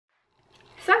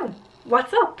So,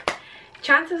 what's up?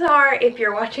 Chances are, if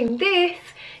you're watching this,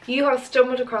 you have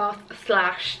stumbled across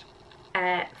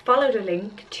 / followed a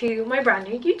link to my brand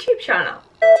new YouTube channel.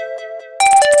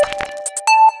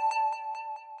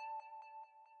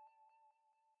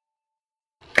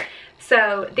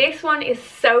 So this one is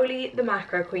solely the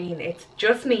Macro Queen. It's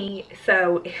just me.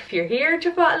 So if you're here to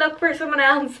look for someone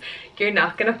else, you're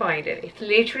not gonna find it. It's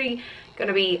literally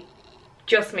gonna be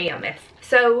just me on this.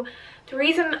 So the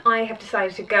reason I have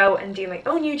decided to go and do my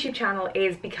own YouTube channel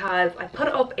is because I put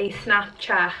up a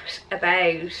Snapchat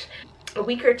about a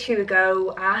week or two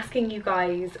ago asking you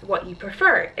guys what you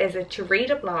prefer. Is it to read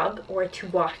a blog or to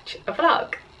watch a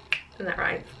vlog? And that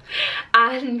rhymes.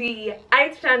 And the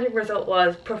outstanding result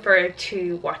was prefer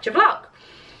to watch a vlog.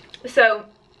 So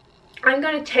I'm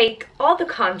going to take all the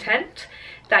content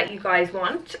that you guys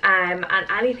want and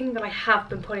anything that I have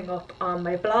been putting up on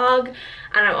my blog,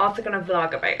 and I'm also going to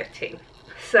vlog about it too.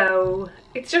 So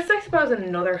it's just, I suppose,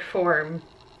 another form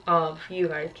of you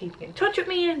guys keeping in touch with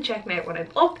me and checking out what I'm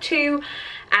up to.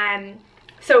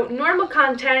 So normal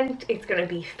content, it's going to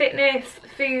be fitness,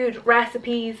 food,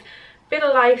 recipes, bit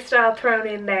of lifestyle thrown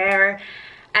in there,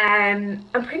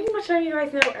 and pretty much letting you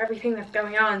guys know everything that's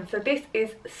going on. So this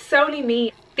is solely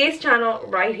me. This channel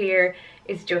right here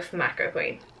is just the Macro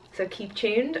Queen. So keep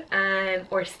tuned,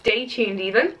 or stay tuned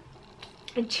even,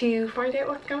 to find out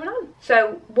what's going on.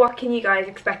 So what can you guys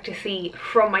expect to see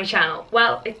from my channel?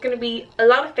 Well, it's going to be a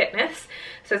lot of fitness.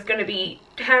 So it's going to be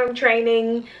how I'm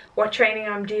training, what training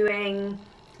I'm doing,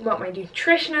 what my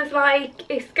nutrition is like.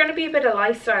 It's going to be a bit of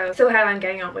lifestyle, so how I'm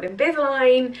getting on with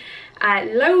Invisalign,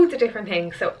 loads of different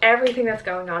things. So everything that's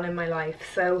going on in my life.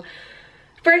 So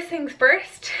first things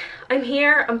first, I'm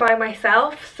here, I'm by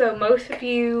myself. So most of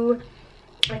you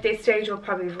at this stage will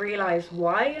probably realize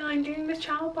why I'm doing this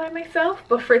channel by myself,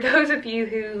 but for those of you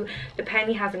who the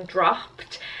penny hasn't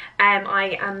dropped,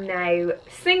 I am now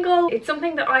single. It's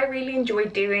something that I really enjoy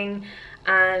doing,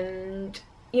 and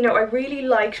you know, I really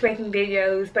liked making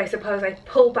videos, but I suppose I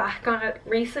pulled back on it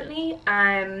recently,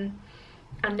 and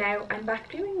now I'm back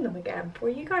doing them again for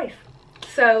you guys.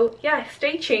 So yeah,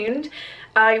 stay tuned.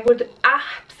 I would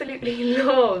absolutely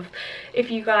love if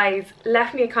you guys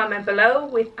left me a comment below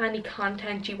with any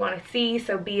content you want to see.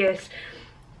 So be it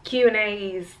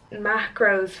Q&As,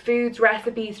 macros, foods,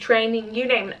 recipes, training, you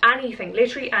name it, anything,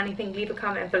 literally anything, leave a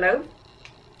comment below.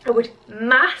 I would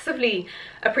massively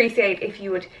appreciate if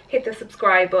you would hit the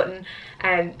subscribe button,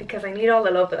 because I need all the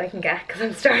love that I can get because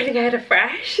I'm starting out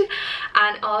afresh,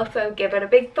 and also give it a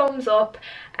big thumbs up,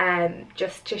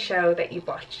 just to show that you've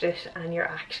watched it and you're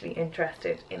actually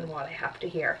interested in what I have to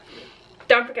hear.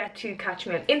 Don't forget to catch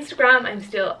me on Instagram. I'm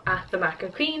still at the Macro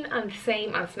Queen, and the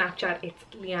same on Snapchat. It's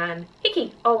Leanne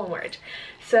Hickey, all one word.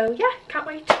 So yeah, can't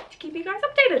wait to keep you guys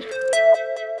updated.